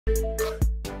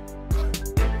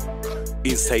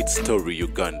Inside Story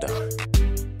Uganda,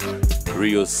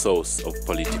 real source of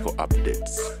political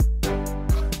updates.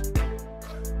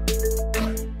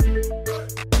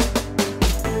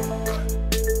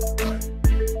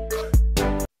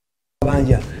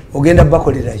 Banja ogenda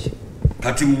bakolera ki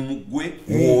kati mugwe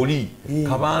woli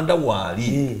kabanda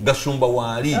wali gasumba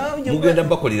wali mugenda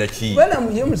bakolera ki bana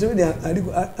muje Museveni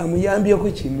amuyambye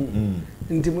ko kimu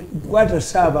nti kwata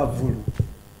saba vulu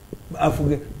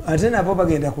afuge atena apo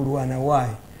bagenda kulwana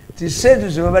wayi tisetu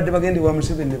zibabadde bagende wa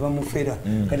Museveni bamufera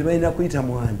kati balina kuyita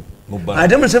mwani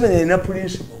ate Museveni ina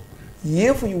principle.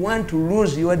 If you want to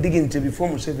lose your dignity before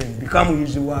Museveni, become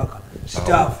his worker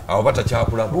staff awo bata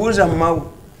kyakula buza mawu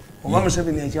oba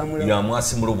Museveni yakyamula ya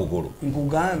mwasi mulobogolo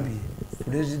nkugambye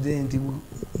president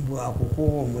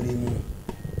bwakukuwa omulimu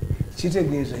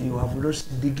kitegeeza you have lost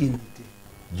dignity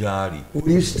jali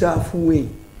uli staff we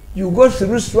you go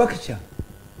through structure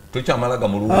tokyamalaga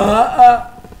mulungu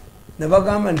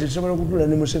nabagamba nti sobola kutula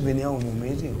ne Museveni awo mu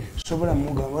meeting sobola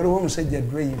mugamba waliwo omusajja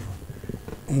driver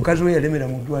omukazi we yalemera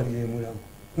mu ddwaliro emulamu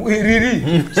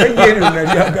wiriri sajja eryo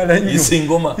nalyagala nnyo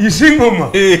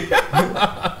isingoma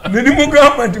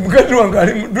nilimugamba nti mukazi wange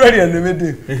ali mu ddwaliro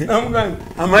anemedde namugamba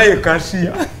amaye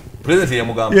kasiya president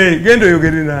yamugamba genda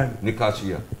oyogere nani ne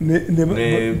kasiya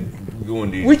ne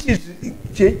gundi which is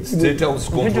state house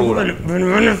controller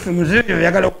Museveni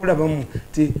yagala okulabamu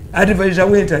ti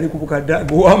advisor went ali kubukadda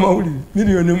w'amawulire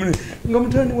miliyoni mune nga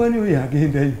mutani wani we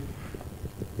yagendayo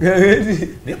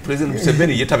ne president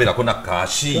Museveni yetabirako na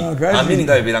kashi amini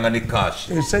nga yebiranga ne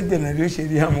kashi esajja nalyo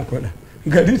kyeri amukola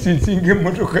nga lisinsinga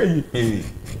emmotoka ye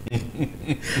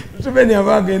Museveni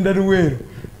aba agenda Luweero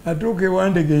atuuka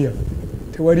ewandegeya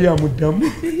tewali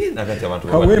amuddamu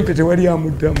Kawempe tewali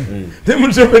amuddamu ne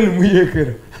Museveni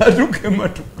muyekera atuuka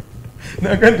emmotoka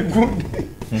nagandi gundi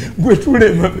gwe tule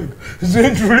emabega ze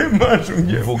tule maaso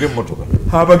njevuge emmotoka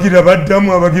abagira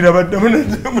baddamu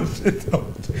naddamu seta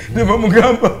ne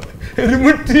bamugamba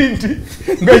erimu tinti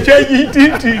nga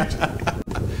kyayitintiti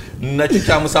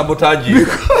nakikyamu sabotage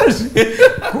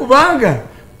kubanga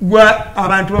gwa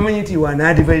abantu bamanyi nti wana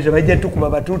advisor bajja tukuba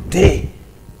batutte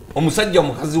omusajja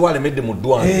omukazi walemedde mu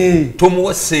ddwaliro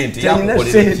tomuwa ssente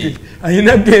yakukolera ki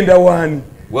ayina genda wani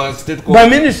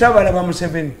baminisita balaba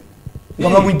Museveni nga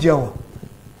bamugjawa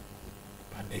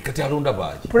kati alonda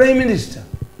baaki prime minister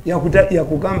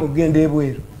yakugamba okugenda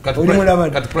ebweru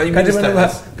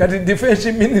kati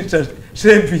defense minister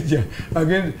Sempija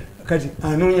agenda kati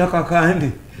anoonya kakande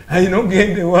ayina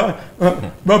ogende wa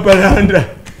Babalanda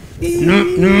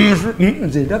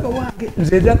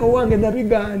nzedaka wange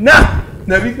nabigana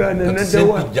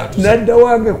nadda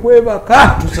wange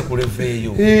kwebaka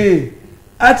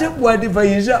ate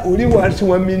bwadivaiza oli wansi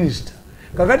wa minister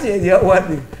kakati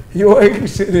yawadde your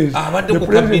excellence the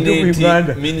president of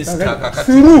Uganda minister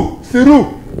kakati through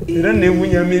era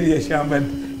nemunyamiri ya shambani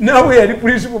nawe yali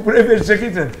principal private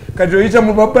secretary kati oyita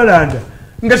mu Babalanda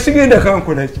nga sigenda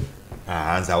kankola ki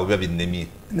nze awo biba binnemye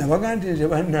nabagamba nti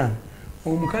banna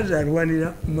omukazi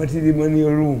alwanira matrimonial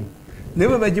room naye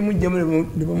bwe bagimugjamu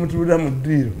ne bamutuula mu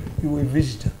ddwiro iwe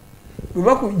visitor bwe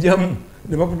bakugjamu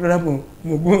ne bakutula mu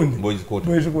gundi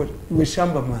iwe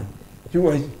shambaman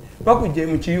kiwaki bakujja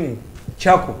mu kiyungu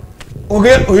kyako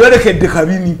oyolekedde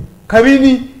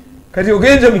kabini kati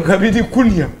ogenze mu kabiri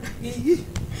kunya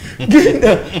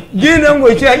genda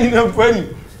ng'okyalina mpali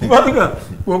kubanga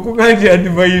okuga nti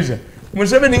advisor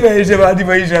Museveni nga yeze ba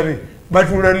advisor be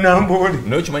batuula Nambole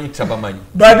naye kimanyi kitabamanyi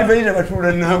ba advisor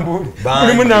batuula Nambole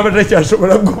mulimu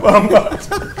n'abatakyasobola kugobamba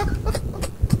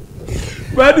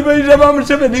ba advisor ba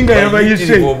Museveni nga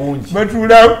yabayise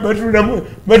batuula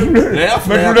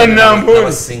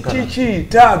Nambole kiki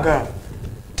taaga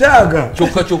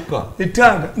kyokka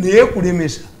etaaga naye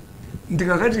kulemesa nti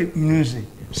kakati nze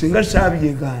singa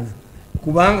saabyegana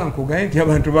kubanga nkugaye nti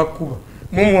abantu bakkuba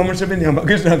muwa Museveni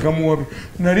amagezi akamuwabe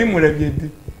nali mulabye dde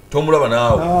tomulaba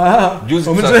naawe juzi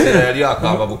kusasira yali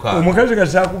akaba bukaba omukazi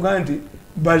kasaakuga nti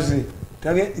baze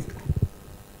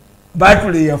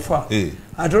batule yafa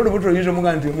ate olubuto oyinza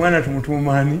omuga nti omwana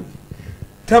tumutuumaani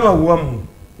tabawamu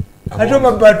ate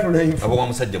oba batula abawa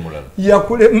musajja mulala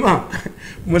yakulema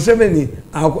Museveni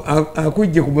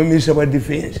akujje ku bumisa bwa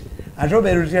defense ate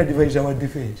obeera otya advisor wa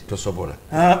defense tosobola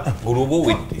olwoba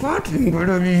owedde kwati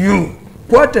ngolobiyo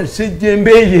kwata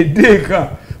sejjembe yeddeeka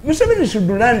Museveni should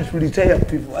learn to retire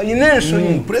people. Ayina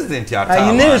ensonyi. President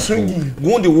ayina ensonyi.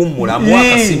 Gundi wummula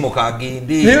mwaka simo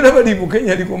kagende. Naye nabali mu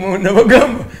Kenya liko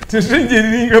nabagamba tesenje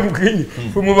liringa mu Kenya.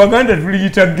 Mu Baganda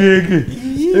tuliyita gege.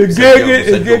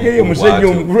 Egege ye musajja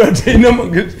omukulu atayina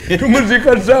magezi.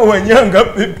 Tumuzika zaawa nyanga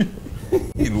pepi.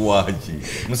 Lwaki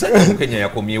musajja mu Kenya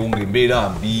yakomyewo ng'embeera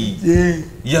mbi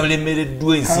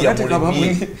yalemereddwa ensi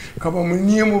yamulemye kaba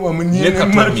munyemu bamunyemu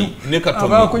ne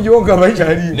Katomi abakujoga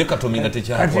bakyali ne Katomi nga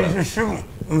tekyakola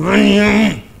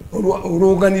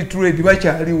olwogani trade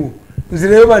bakyaliwo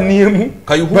nzireyo baniemu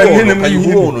kayihura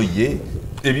ono ye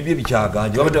ebibye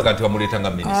bikyaganje babadde kati bamuleeta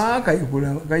nga minisita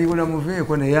kayihura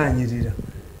muveeko naye anyirira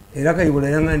era kayihura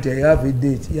yanga nti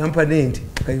ayavidde eki yampa nenti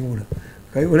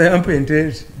kayihura yampa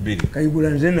ententi kayihura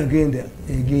nze nagenda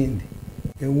egende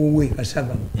ewuwe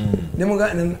Kasagama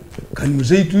kani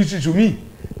muzeyi tuisitumi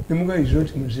nemugayiza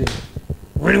oti muzeyi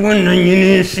waliwo nanyini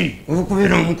ensi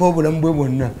okubeera omuka obulamu bwe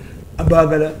bwonna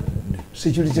abagala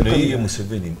naye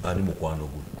Museveni ali mukwano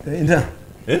gwe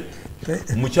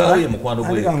mukyalo ye mukwano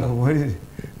gwe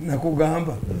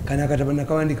nakugamba kana akatabo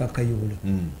nakawandika Kayihura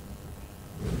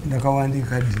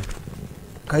nakawandika ddi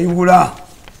Kayihura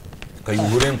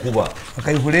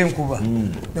enkuba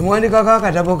nemuwandikako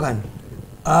akatabo kano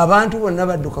abantu bonna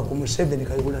badduka ku Museveni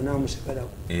Kayihura namusigalako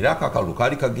era akakalu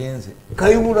kaali kagenze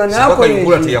Kayihura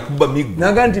teyakuba miggo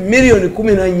naga nti miliyoni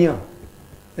 14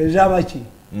 ezabaki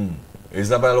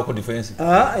ezaba local defense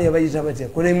yabayita batya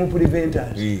kolemu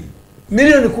preventers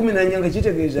miliyoni 14 nga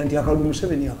kitegeeza nti akalu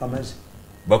Museveni akamaze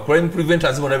crime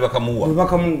preventers bona bakamuwa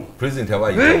president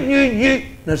abayi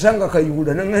nasanga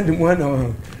Kayihura nanga ndi mwana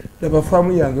wange laba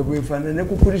famu yange bwefaanane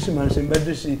ku Christmas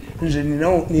mbadde nze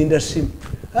ninawo ninda simu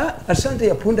asante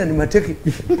yapunda ni mateke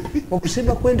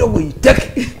okusimba kwenda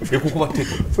oguyiteke ekukuba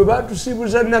teke fe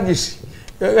batusibuza nagisi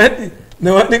kati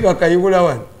nawandika Kayihura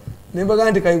wano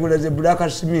nembaga nti Kayihura ze Black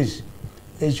Smith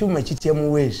ekyuma kitya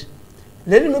muweesi.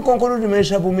 Let me conclude my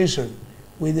submission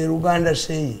with the Uganda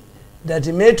saying that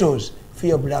metals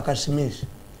fear blacksmiths.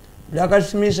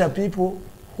 Blacksmiths are people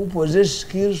who possess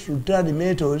skills to turn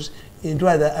metals into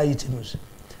other items.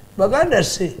 Baganda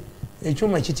say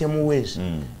ekyuma kitya muweesi.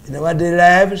 In our daily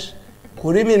lives,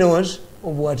 criminals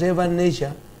of whatever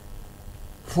nature,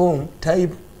 form,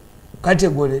 type,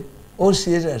 category, or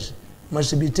status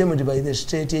must be tamed by the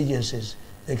state agencies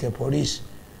like the police.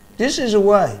 This is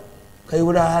why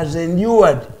Kayihura has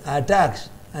endured attacks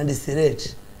and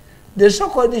threats. The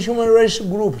so-called human rights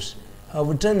groups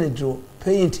have turned to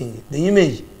painting the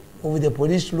image of the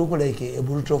police to look like a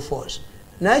brutal force.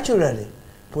 Naturally,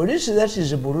 police that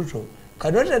is brutal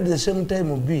cannot at the same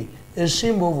time be a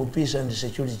symbol of peace and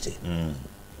security.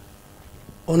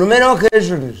 On many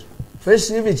occasions,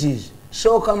 festivities,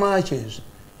 soccer matches,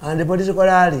 and political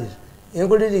rallies,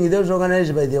 including those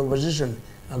organized by the opposition,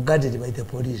 are guarded by the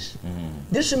police.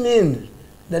 This means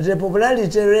that the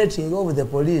popularity rating of the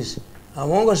police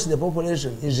amongst the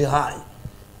population is high.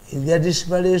 In their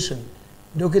desperation,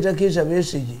 Dr. Kizza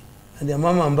Besigye and the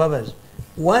Mama Mbabas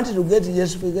want to get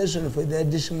justification for their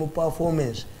dismal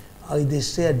performance as they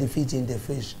stare defeat in the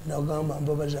face. Now Gamba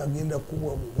Mbabas agenda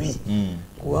kuwa bubi.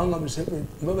 Kuwanga Museveni,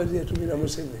 Mbabas yatumira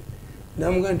Museveni.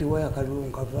 Namuga nti waya kalulu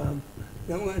nkavaamu.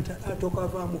 Namuga nti atoka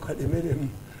avaamu kademeremu.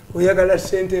 Oyagala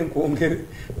sente enkwongere.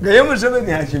 Gaye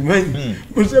Museveni akimanyi.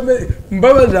 Museveni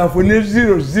Mbabas afune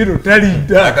 0-0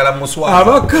 talidda. Agala muswaka.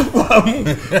 Abakavaamu.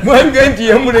 Mwange nti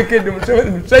yamulekedde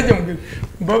Museveni musajja mugezi.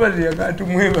 Mbabas yagala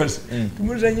tumwebase.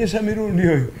 Tumuzanyisa Mirundi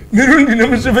oyo. Mirundi ne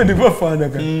Museveni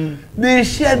bafaanagana. They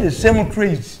share the same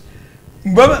traits.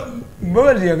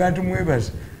 Mbabas yagala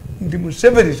tumwebase. Nti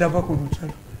Museveni tava ku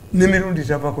lutalo. Ne Mirundi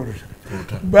tava ku lutalo.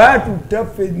 Batutta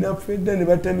ffenna ffedda ne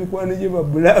batta mikwano gye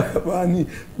babulaka baani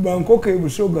bankoka e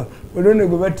Busoga olwo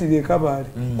gwe battira e Kabaale.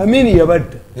 Amini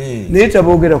yabatta naye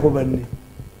taboogerako banne.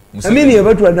 Amini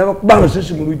yabatwala n'abakuba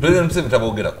amasasi mu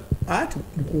lujja. Ati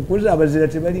kukuza abazira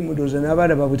tebali mudoza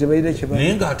n'abaana baabwe tebalina kye bali.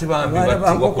 Naye ng'ate bambi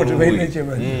bankoko tebalina kye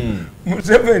bali.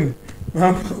 Museveni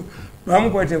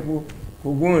bamukwate ku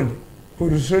gundi ku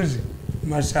lusozi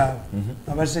Masaba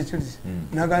abasecurity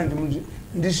naga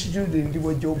ndi student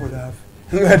wa geography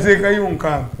ngateekayo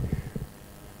nkamba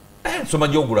soma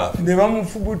geography ne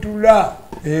bamufubutula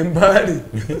embali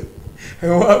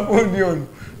ewabundi ono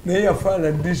naye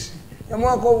yafaala disi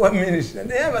yamwaka obwa minisita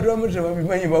naye abantu bamuta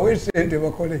babimanyi bawe sente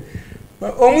bakole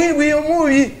omwibi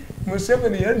omubi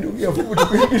Museveni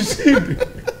yafubutuka ebisimbe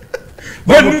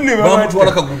banne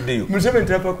bamutwala kaguddeyo Museveni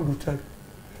tapa ku lutalo.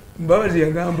 Mbabazi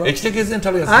yagamba ekitegeeza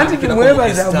entalo ya anti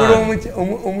kimwebaza abula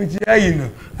omukyayina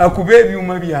akube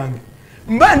ebyuma byange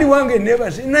mbandi wange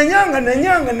nebase nanyanga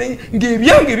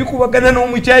ng'ebyange bikubagana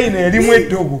n'omukyayina yalimu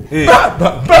eddogo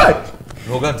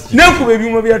nakuba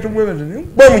ebyuma byatumwebaza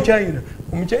ba omukyayina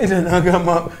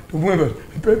n'agamba tumwebaza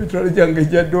mpa ebitwalo kyange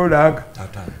ejja dola aga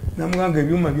namuganga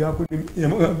ebyuma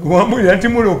byakudwambulira nti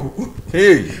muloko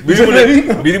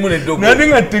birimu n'eddogo nate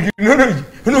nga tekinologi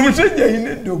ono omusajja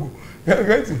ayina eddogo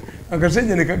kakati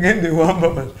akasajja ne kagenda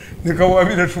ewambabazi ne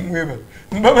kawabira tumweba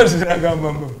Mbabazi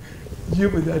n'agamba Mbabazi,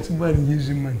 give that man his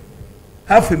money,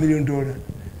 $500,000.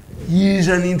 He is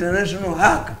an international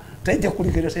hacker. Tajja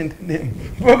kulikira sente name.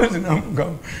 Mbabazi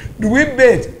n'amugamba, do we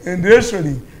bet in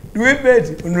wrestling? Do we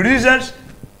bet on results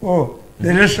or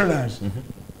the wrestlers?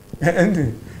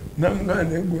 And namugamba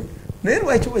negwe naye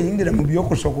lwaki weyingira mu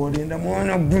byokusokolinda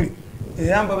mwana guli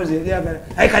era Mbabazi yali agala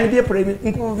I can be a premier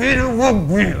nkuviirivu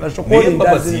gwe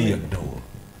basokolinda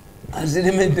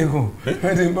aziremeddeko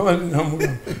ati Mbabazi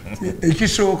namugamba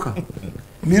ekisooka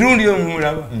Mirundi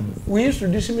omulaba we used to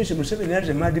dismiss Museveni as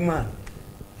a madman.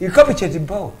 He captured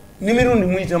power ni Mirundi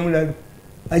muyita mulalu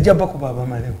ajja bakuba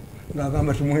abamalewo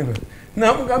ng'agamba tumweba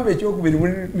namugamba ekyokubiri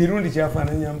Mirundi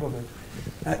kyafaananya Mbabazi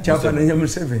kyafaananya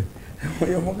Museveni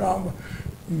oyo mugamba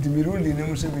nti Mirundi ne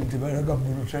Museveni tebalaga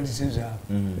brutality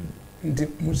zaabwe nti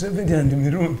Museveni and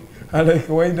Mirundi are like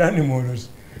wild animals.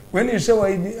 When you say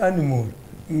wild animal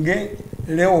nge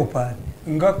leopard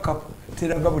nga kapa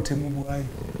teraga butemu bwayo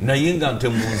naye nga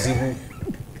ntemu nzibu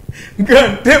nga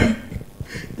ntemu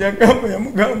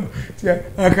yamugamba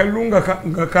akalunga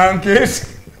nga kankesi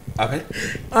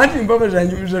anti Mbabazi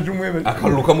anyumiza tumwebazi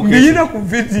ngiyina ku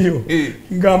video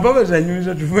nga Mbabazi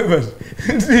anyumiza tumwebazi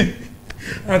nti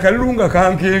akalunga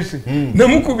kankesi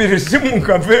namukubira essimu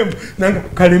nkavemu nanga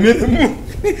kalemeremu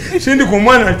sindi ku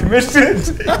mwana ati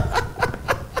message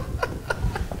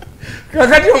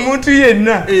kakati omuntu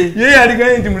yenna ye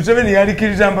yaligaye nti Museveni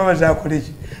yalikiriza Mbabazi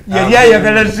akoleki yali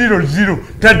ayagala 00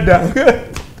 tadda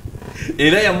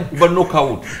era yamukuba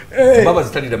knockout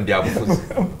Mbabazi talira mu byabufuzi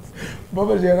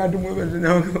Mbabazi yakati mwebazi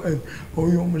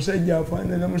oyo omusajja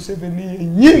afaanana Museveni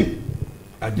yennyini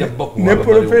ne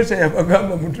professor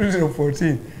yabagamba mu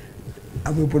 2014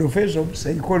 I'm a professor of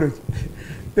psychology.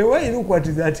 The way you look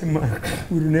at that man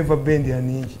will never bend an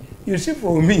inch. You see,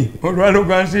 for me,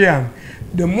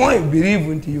 the more I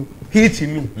believe into you, hit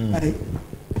me,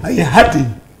 I hurt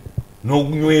him. No,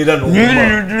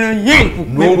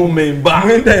 remember.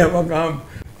 Mwenda yabagamba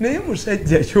naye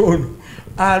musajja kyono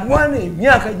alwana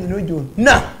emyaka gino gyona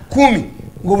na 10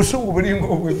 ng'obusungu bulinga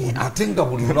obweggulo ate nga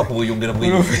buli lunaku bweyongera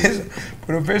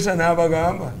professor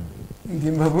n'abagamba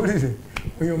nti mbabulire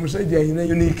oyo omusajja alina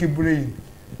unique brain.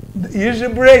 His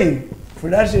brain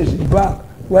flashes back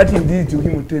what he did to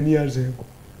him 10 years ago.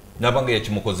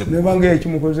 Nabanga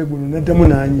yakimukoze guno naddamu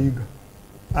n'anyiiga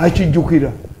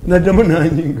akijjukira naddamu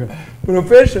n'anyiiga.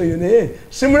 Professor oyo naye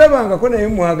simulabangako naye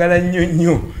mwagala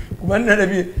nnyo kuba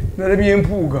nalabye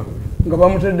empuuga nga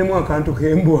bamutaddemu akantu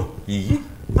k'embwa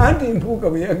anti empuuga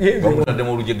bwe yagenze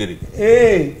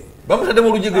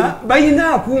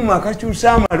balina akuuma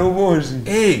akakyusa amaloboozi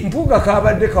mpuuga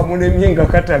kabadde kamulemye nga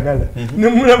katagala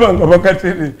nemulaba nga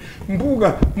bakatere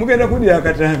mpuuga mugenda kulya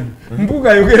akatambi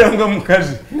mpuuga ayogera nga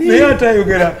mukazi naye ate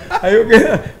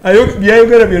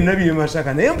byayogera byonna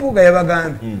byemasaka naye mpuuga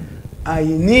yabagambye I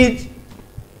need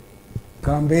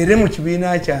kambeere mu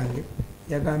kibiina kyange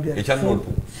yagambye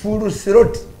full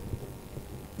throat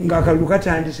ng'akalulu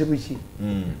katandise buki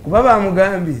kuba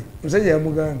bamugambye musajja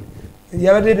yamugambye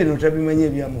yabadde bino tabimanye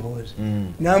ebyamuhoozi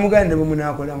n'amugambye bwe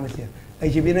munaakola mutya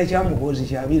ekibiina kyamuhoozi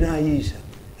kyabinaayiisa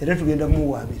era tugenda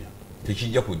kumuwaabira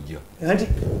tekijja kujja anti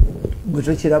bwe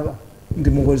tokiraba nti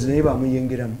muhoozi naye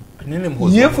bamuyingiramu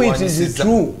if it is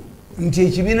true nti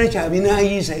ekibiina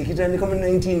kyabinaayiisa ekitandika mu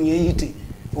 1980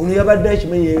 ono yabadde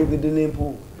akimanyi yayogedde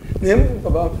n'empuuga naye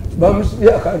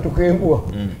bamusibye akantu k'embwa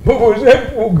mubuuze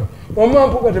empuuga wamma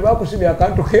mpuuga tebakusibya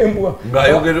akantu k'embwa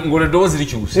ng'oleddowoozi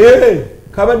likyuse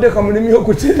kabadde kamulimye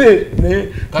okutere naye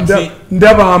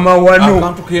ndaba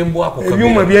amawano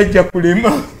ebyuma byajja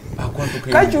kulema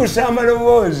kakyusa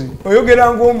amaloboozi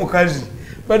oyogera ng'omukazi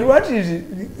but what is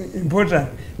important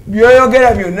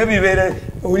byoyogera byonna bibeera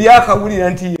oli akawulira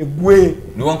nti yeggwe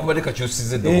niwankubadde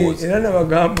kakyusiza eddoboozi era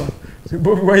nabagamba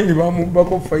Bobi Wine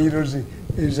bamubako fayiro ze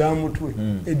ezamutwe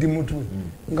edimutwe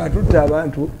ng'atutte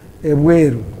abantu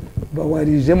ebweru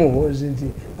bawalize muhoozi nti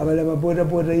abalaba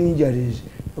bodaboda injuries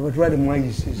abatwale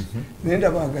mwayisiza naye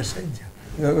ndaba agasajja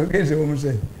ngakageze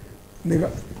omusajja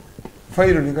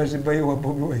fayiro nekazibbayo wa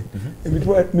Bobi Wine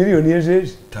emitwalo miliyoni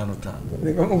ezezi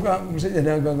 5 omusajja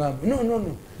nagagamba no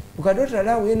you cannot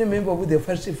allow any member of the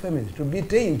first family to be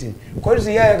tainted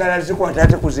because yayagala zikwata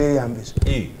ate kuzeeyambisa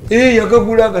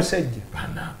yagagula agasajja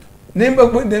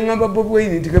nengamba Bobi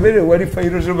Wine nti kabere wali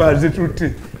fayiro zo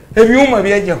bazitutte ebyuma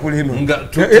byajja kulema nga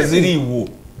teziriiwo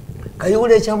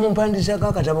kayibula ekyamumpandisako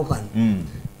akatabo kano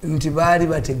nti baali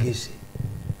bategese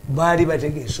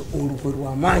olukwe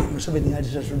lw'amaanyi Museveni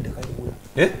yalisasudde kayibula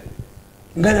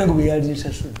nga nange bwe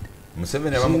yalisasudde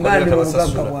Museveni abamukolera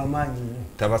bw'amaanyi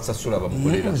tabasasula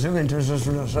bamukolera Museveni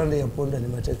tasasula sande yaponda ne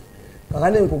mateka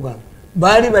kakane nkugamba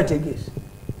baali bategese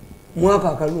mwaka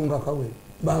akalunga kawe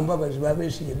bambabazi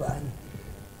babesiye baani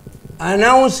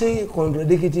announcing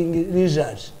contradicting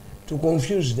results to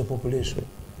confuse the population.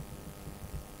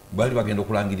 Bali bagenda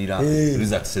okulangirira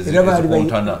results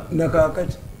ezikontana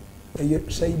nakakati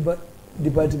cyber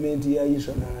department ya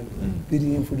isonali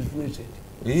biri infiltrated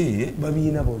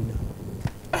babiina bonna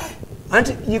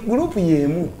anti group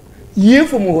yemu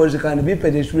yefu muhozi can be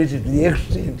penetrated to the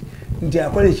extent nti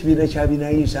akola ekibiina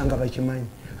kyabinayisa nga bakimanyi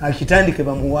akitandike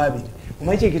bamuwaabire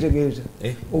omanyi ekitegeeza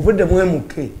ovudde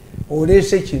mwemuke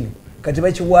oleese kino kati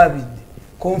bakiwaabidde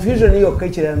confusion yokka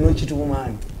ekirala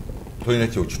n'okituumaani tolina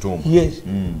kyokituuma. Yes.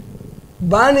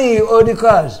 Banning old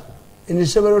cars in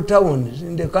several towns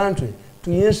in the country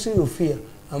to instill fear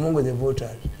among the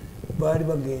voters. Baali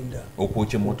bagenda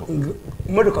okwokya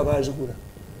motoka bazigula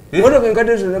motoka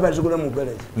enkadde zonna bazigula mu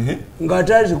garage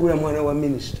ng'ate azigula mwana wa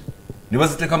minisita ne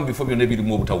baziteeka mu bifo byonna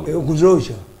ebirimu obutawuli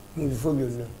okuzookya mu bifo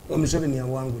byonna Museveni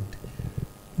awangudde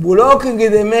blocking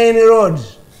the main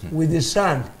roads with the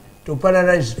sand to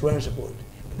paralyze transport.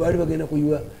 Baali bagenda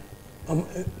kuyiwa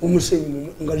umusenyi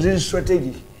nga ziri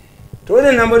strategy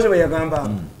tole namboze bayagamba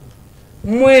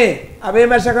mwe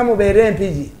abembasaka mubeere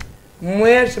empigi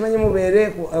mwe simanyi mubeere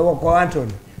kwa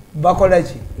Antony bakola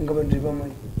ki nga bantu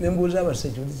bamanyi nembuuza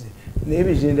abasekyulize naye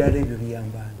ebizindala ebyo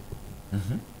biyambaani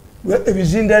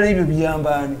ebizindala ebyo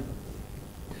biyambaani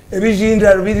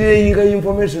ebizindalo birireyinga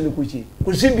information kuki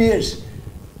ku CBS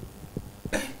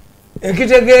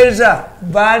ekitegeeza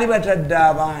baali batadde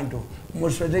abantu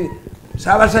mu strategy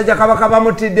Sabasajja kabaka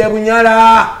bamutidde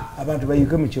Bunyala abantu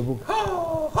bayike mu kibuga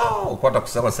okwata ku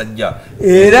Sabasajja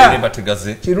era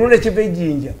bategaze kirule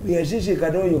kipejinja yasisi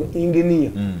kadoyo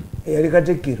engineer yali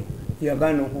katekero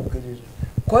yagana okukkiriza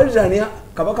kwalizania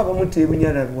kabaka bamutidde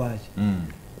Bunyala lwaki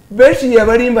besi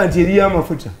yabalimba nti eri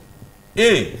amafuta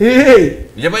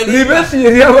besi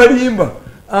eri abalimba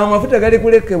amafuta gali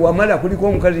kulekebwa amala kuliko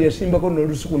omukazi yasimbako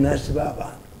n'olusuku n'asiba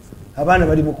abantu abana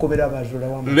bali mukobera abazula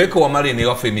wamu leko wamali ne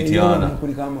wafe emitiana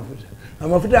kulika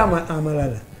amafuta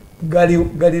amalala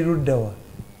gali ruddawa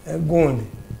gonde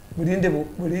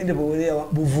bulinde bwolea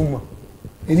buvuma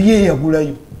eriye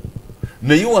yagulayo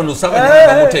naye wano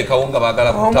saba muteekawo nga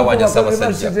baagala kutawanya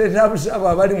Sabasajja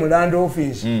abali mu land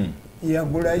office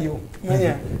yagulayo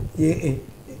manya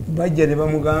bajja ne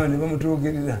bamugamba ne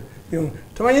bamutuukirira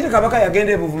tomanyite kabaka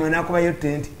yagenda ebuvuma nakubayo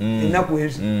tenti ennaku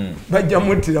ezi bajja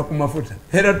muttira ku mafuta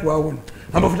era twawona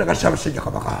amafuta ga Sabasajja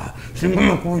kabaka singa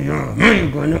makuyo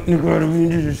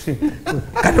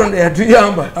Katonda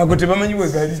yatuyamba ago tebamanyi bwe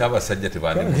gali Sabasajja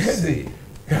tebandimuse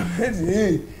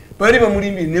bali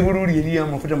bamulimbi ne bululi eri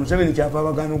amafuta Museveni kyava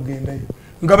abagana okugendayo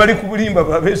nga bali ku bulimba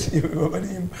babesi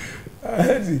babalimba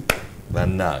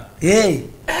banna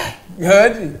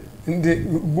ndi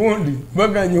gundi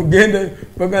baganya ogenda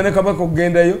bagana kabaka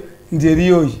ogendayo ndi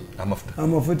eriyoyi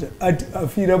amafuta ati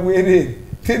afira bwerere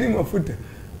teri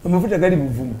amafuta gali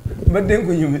buvuma mbadde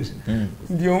nkunyumisa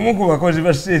ndi omu ku bakozi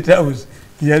ba State House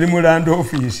yali mu land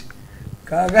office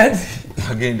kakati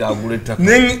agenda agula ettaka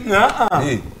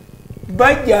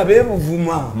bajja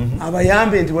abebuvuma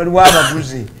abayambe nti waliwo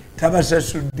abaguzi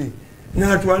tabasasudde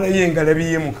n'atwalayo engalabi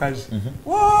ye mukazi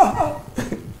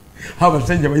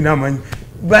abasajja balina amanyi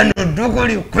bano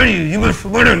dukuli kuli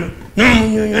yibasobola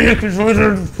n'omunyonyo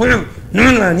n'ekizunzo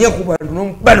n'onanya ku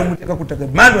bantu bano muteeka ku ttaka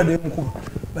mandwa de mukuba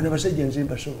bano abasajja nze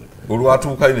mbasobola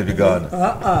olwatuukayo ne bigaana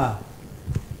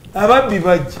ababbi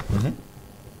bajja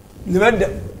ne badda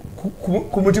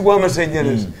ku muti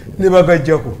gw'amasannyalaze ne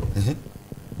bagajjako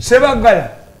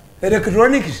sebagala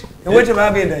electronics ewete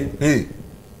bagendayo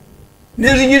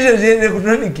nezinyiza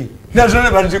electronic nazo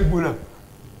ne bazigula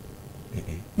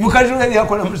mukazi we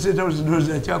yakola mu State House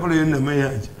doza kyakola yonna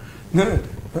mayanja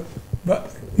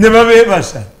ne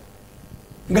babebasa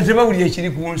nga tebawulya ekiri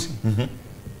ku nsi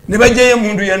ne bajjayo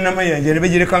emundu ya namayanja ne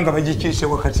bagireka nga bagikiise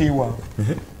wakati waabwe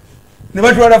ne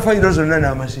batwala fayiro zonna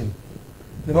n'amasimu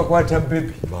ne bakwata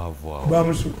bebi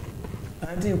bamusuka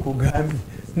anti nkugambye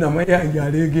namayanja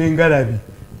aleega engalabi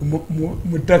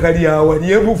mu ttaka lyawa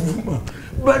lyebuvuma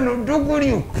bano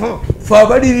duguli fe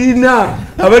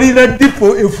abalina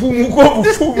dipo efumuka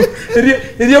obufumu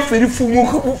eryaffe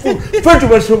erifumuka bufumu fe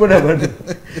tubasobola bano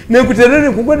nekutera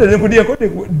nekugwada nekudyako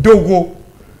dogo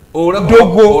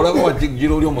olaba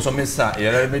wajjiro oli omusomesa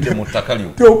eyalemedde mu ttaka lyo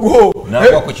dogo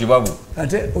nagwa ku kibabu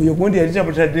ate oyo gundi yali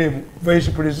tabutaddemu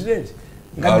vice president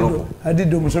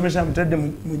adidde omusomesa amutadde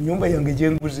mu nyumba yange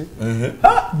gyenguze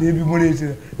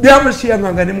nebimuleetera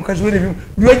byamusiyanga ne mukazi we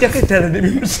biwajjako ettala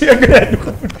nebimusiyanga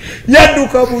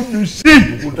yadduka buddusi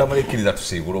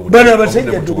bano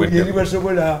abasajja ddoko yeri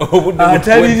basobola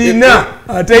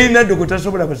atalina ddoko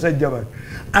tasobola basajja bano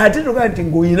ate togaa nti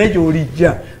ng'oyina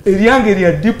gy'olijja eryange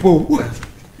lya dipo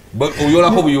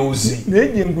oyolako buyonzi naye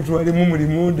gye nkutwalemu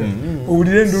mulimunda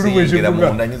owulire endulu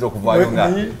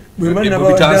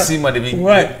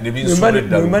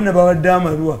bwezivugabwemba nabawadde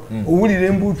amalwa owulire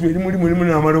embuutu erimulimu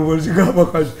n'amaloboozi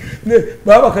g'abakazi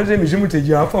baba bakazi emizimu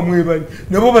tegyafa mwebali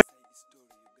nabo